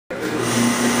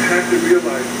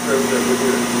realized though that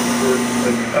we're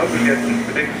up against this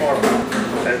big pharma,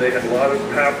 and they have a lot of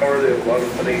power, they have a lot of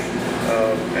money,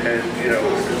 and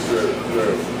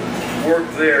the work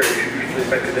there is usually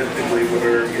mechanistically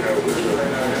where with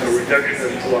a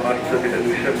reductionist philosophy that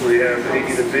we simply have A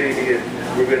to B, and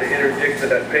we're going to interdict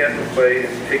that pathway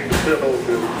and take the pill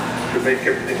to make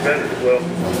everything better. Well,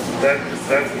 that's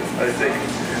I think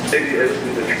maybe as we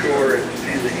mature and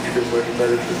see the East and West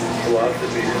medicine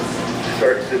philosophy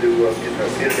start to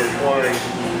intertwine,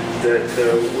 that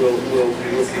we'll be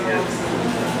looking at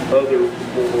other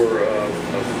more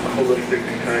holistic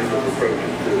kind of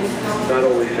approaches to not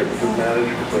only symptom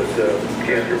management but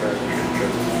cancer management.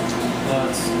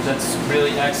 That's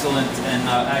really excellent, and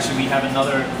actually we have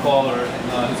another caller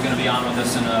who's going to be on with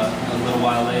us in a little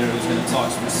while later, who's going to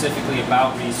talk specifically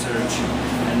about research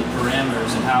and the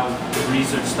parameters and how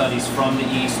research studies from the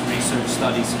East, research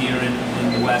studies here in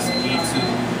the West lead to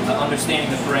understanding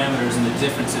the parameters and the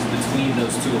differences between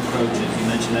those two approaches. You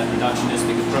mentioned that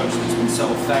reductionistic approach that's been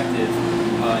so effective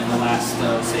in the last,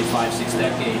 say, 5-6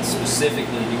 decades,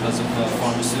 specifically because of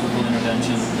pharmaceutical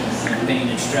intervention, pain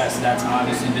and stress. That's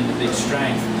obviously been the big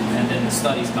strength. And then the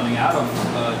studies coming out of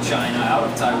China, out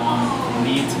of Taiwan,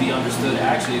 need to be understood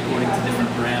actually according to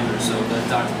different parameters. So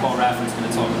Dr. Paul Rafford is going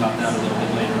to talk about that a little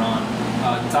bit later on.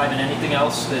 Tyven, anything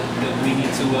else that we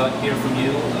need to hear from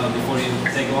you before you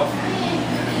take off?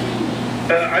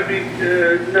 No,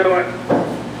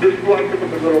 there's lots of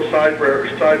little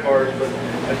sidebars, but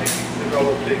I think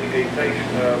developing a nice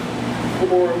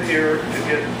forum here to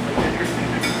get some interesting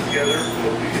people together.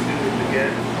 Hope we can do this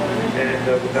again, and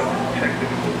without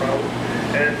technical problems,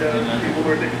 and see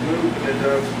where things move, and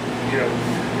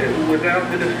without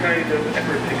this kind of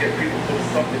effort to get people to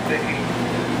something thinking,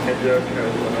 and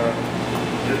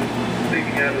just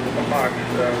thinking out of the box,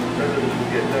 none of this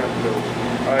will get done. So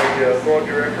I applaud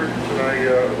your efforts, and I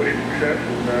wish you success,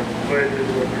 and I'm glad to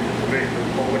participate in the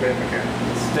whole way I can.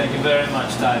 Thank you very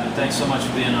much, Tyven. Thanks so much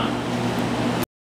for being on.